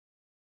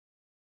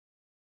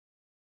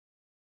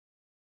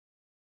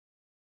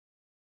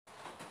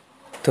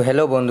তো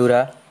হ্যালো বন্ধুরা,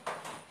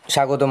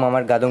 স্বাগতম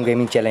আমার গাদম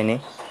গেমিং চ্যানেলে।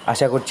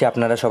 আশা করছি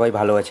আপনারা সবাই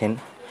ভালো আছেন।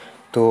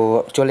 তো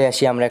চলে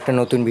আসি আমরা একটা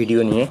নতুন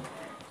ভিডিও নিয়ে।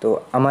 তো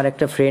আমার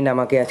একটা ফ্রেন্ড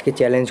আমাকে আজকে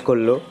চ্যালেঞ্জ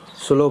করলো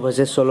সোলো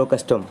ভার্সেস সোলো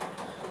কাস্টম।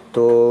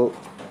 তো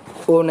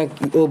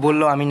ও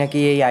বললো আমি নাকি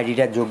এই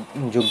আইডিটার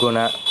যোগ্য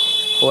না,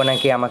 ও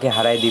নাকি আমাকে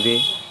হারায় দিবে।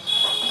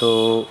 তো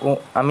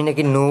আমি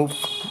নাকি নুব,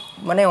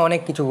 মানে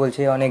অনেক কিছু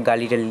বলছে, অনেক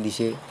গালি টালি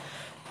দিছে।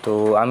 তো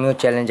আমিও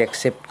চ্যালেঞ্জ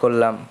অ্যাকসেপ্ট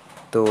করলাম।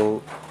 তো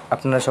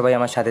আপনারা সবাই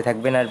আমার সাথে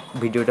থাকবেন আর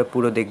ভিডিওটা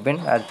পুরো দেখবেন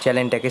আর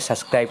চ্যানেলটাকে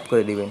সাবস্ক্রাইব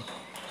করে দিবেন।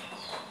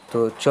 তো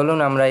চলুন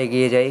আমরা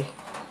এগিয়ে যাই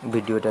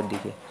ভিডিওটার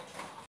দিকে।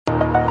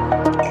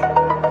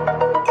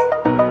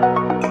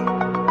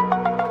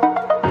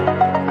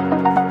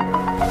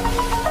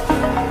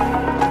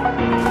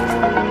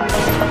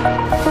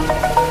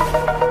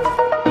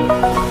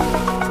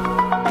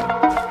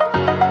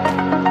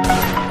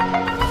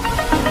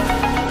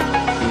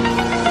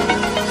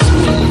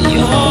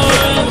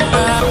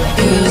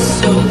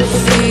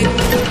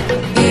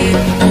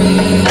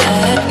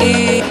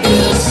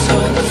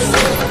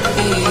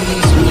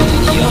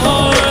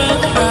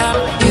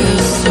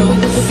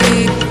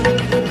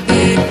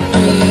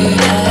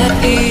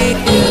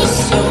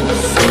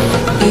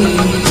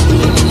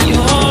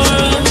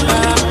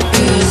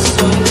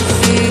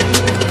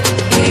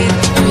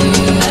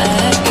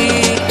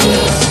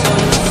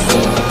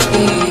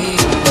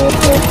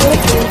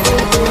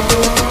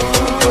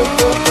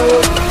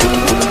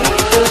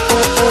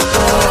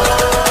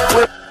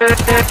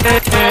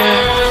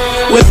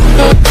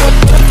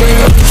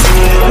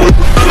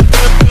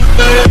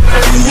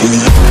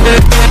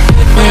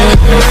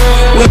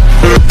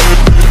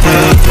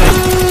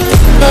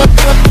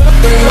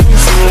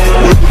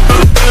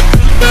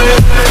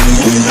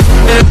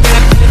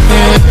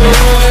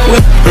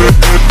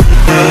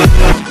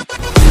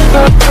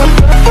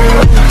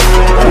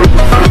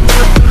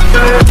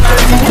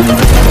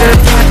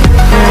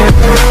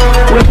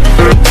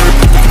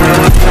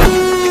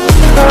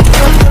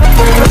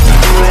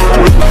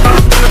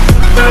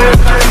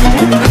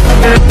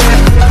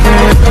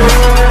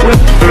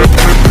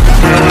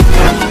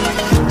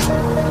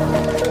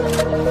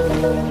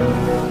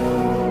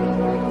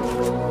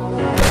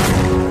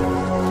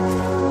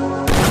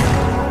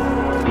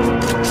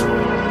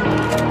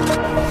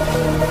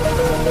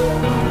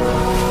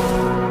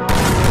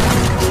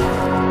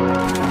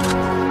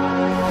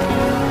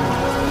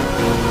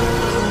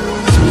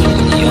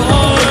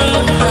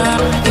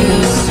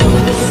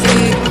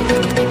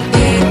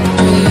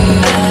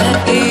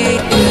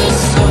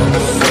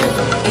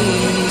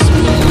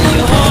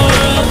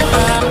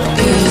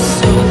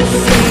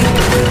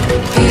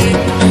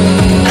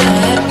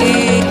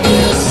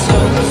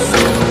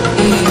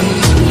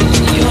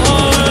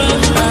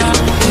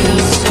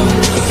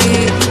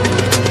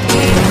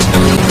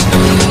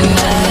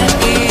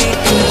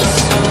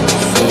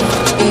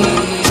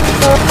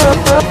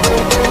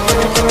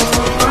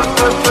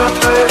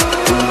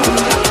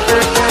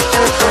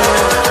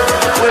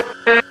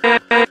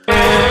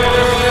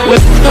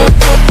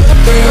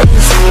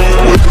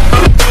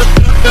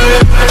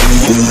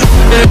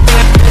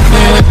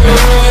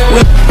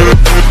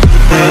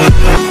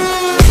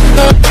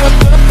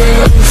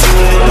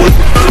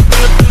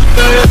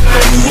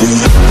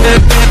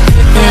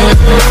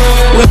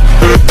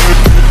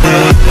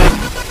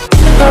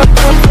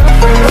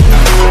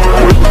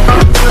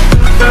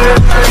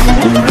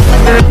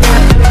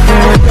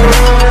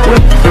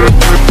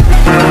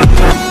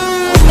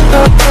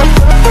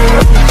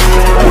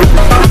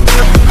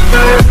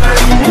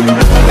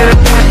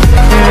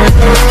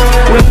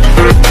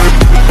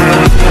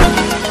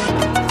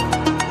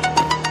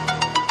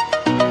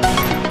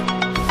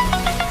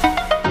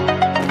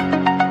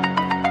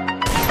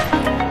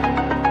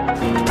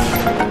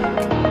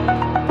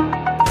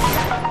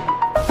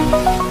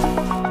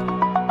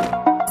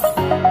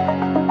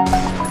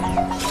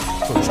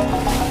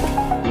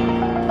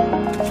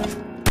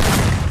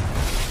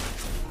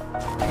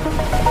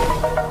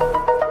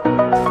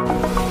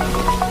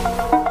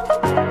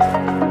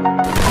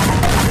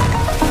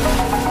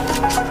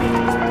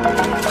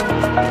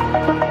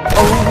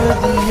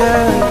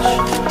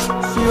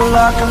 Feel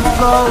like I'm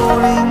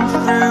floating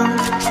through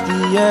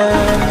the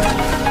air.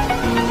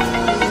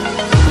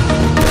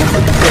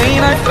 The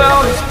pain I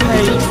felt is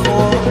paid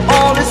for,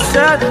 all is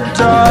said and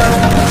done.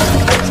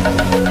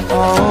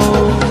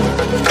 Oh,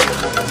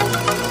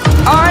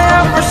 I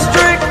am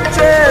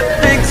restricted,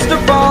 fixed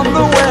upon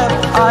the web.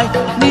 I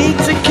need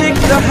to kick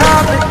the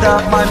habit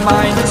that my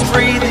mind is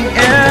breathing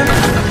in.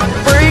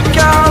 Break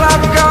out,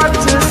 I've got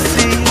to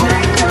see.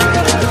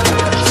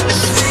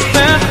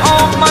 Spent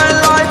all my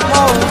life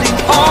holding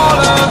all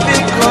of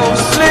it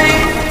closely.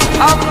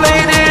 I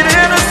played it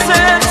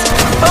innocent,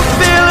 a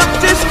feel of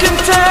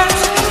discontent.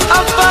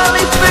 I'm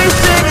finally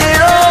facing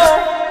it all,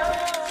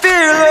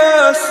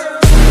 fearless.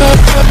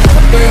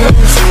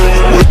 Fearless.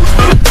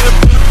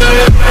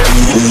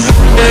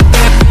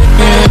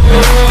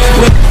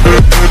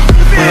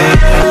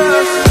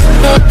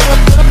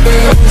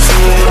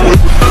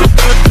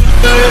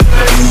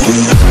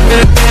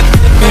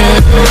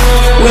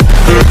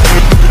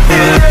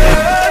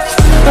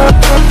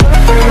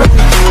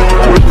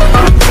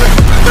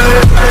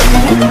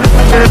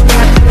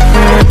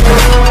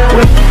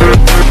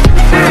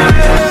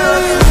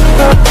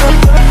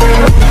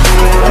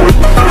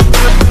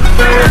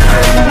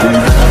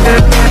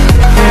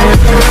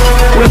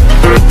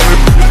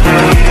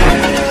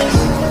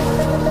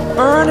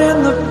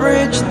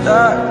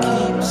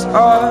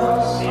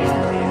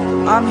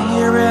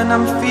 here and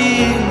I'm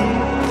fearless.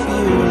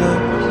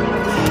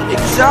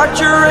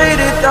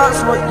 Exaggerated,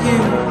 that's what you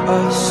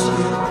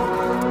assume.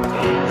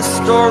 The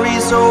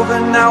story's over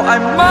now, I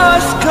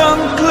must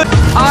conclude.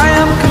 I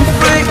am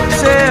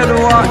conflicted,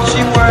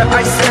 watching where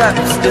I step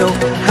still,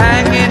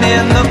 hanging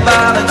in the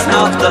balance.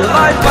 Not the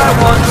life I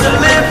want to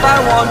live, I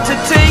want to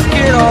take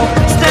it all.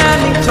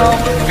 Standing tall,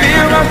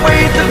 fear I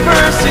weighed the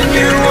person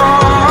you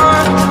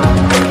are.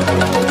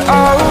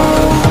 Oh,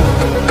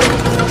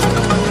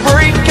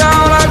 break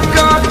out, I've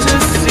got to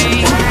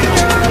see.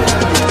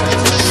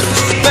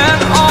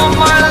 Spent all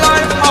my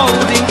life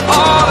holding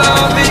all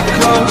of it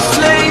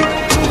closely.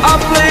 I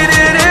played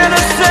it in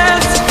a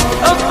sense,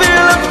 a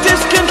feel of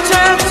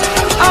discontent.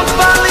 I'm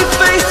finally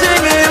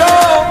facing it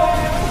all,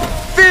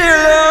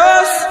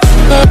 fearless.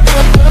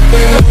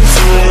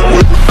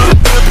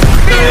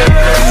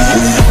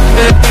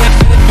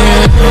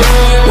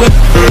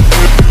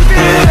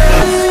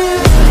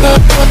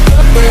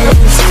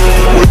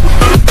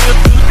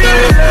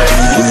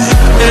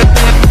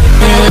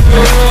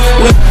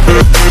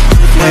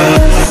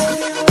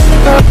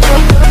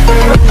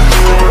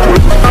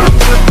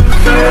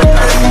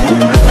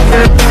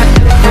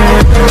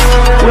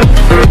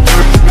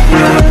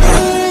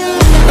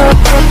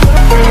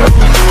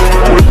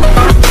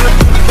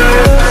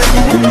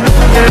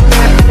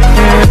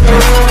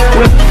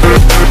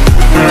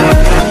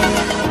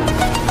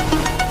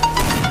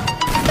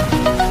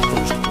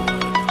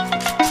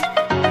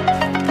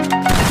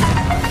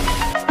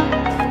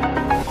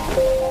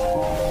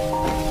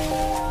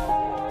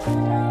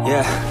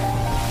 Yeah.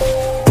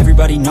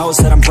 Everybody knows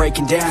that I'm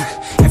breaking down.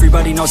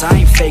 Everybody knows I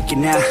ain't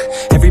faking now.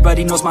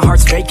 Everybody knows my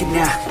heart's faking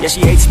now. Yeah,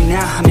 she hates me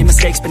now, I made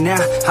mistakes, but now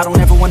I don't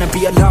ever wanna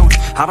be alone.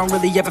 I don't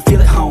really ever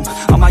feel at home.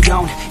 On my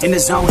own, in the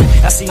zone,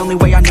 that's the only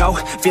way I know.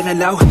 Feeling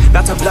low,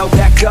 about to blow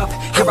back up.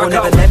 Here I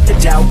never let the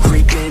doubt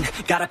creep in.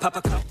 Gotta pop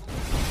a cup.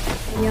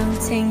 Young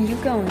Ting, you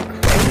going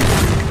crazy.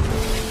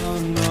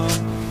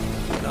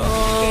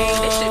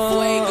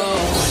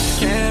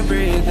 Can't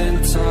breathe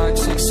in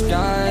toxic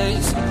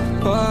skies.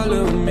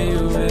 Pollute me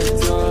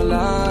with your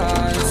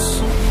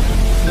lies.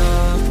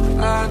 No,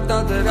 I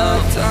thought that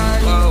I'd die.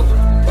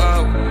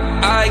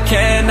 I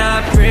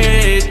cannot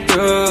breathe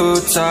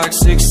through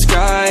toxic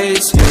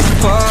skies. You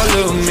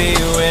pollute me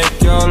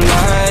with your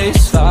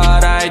lies.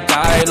 Thought I'd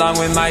die along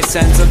with my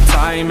sense of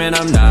time, and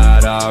I'm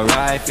not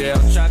alright. Feel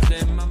trapped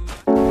in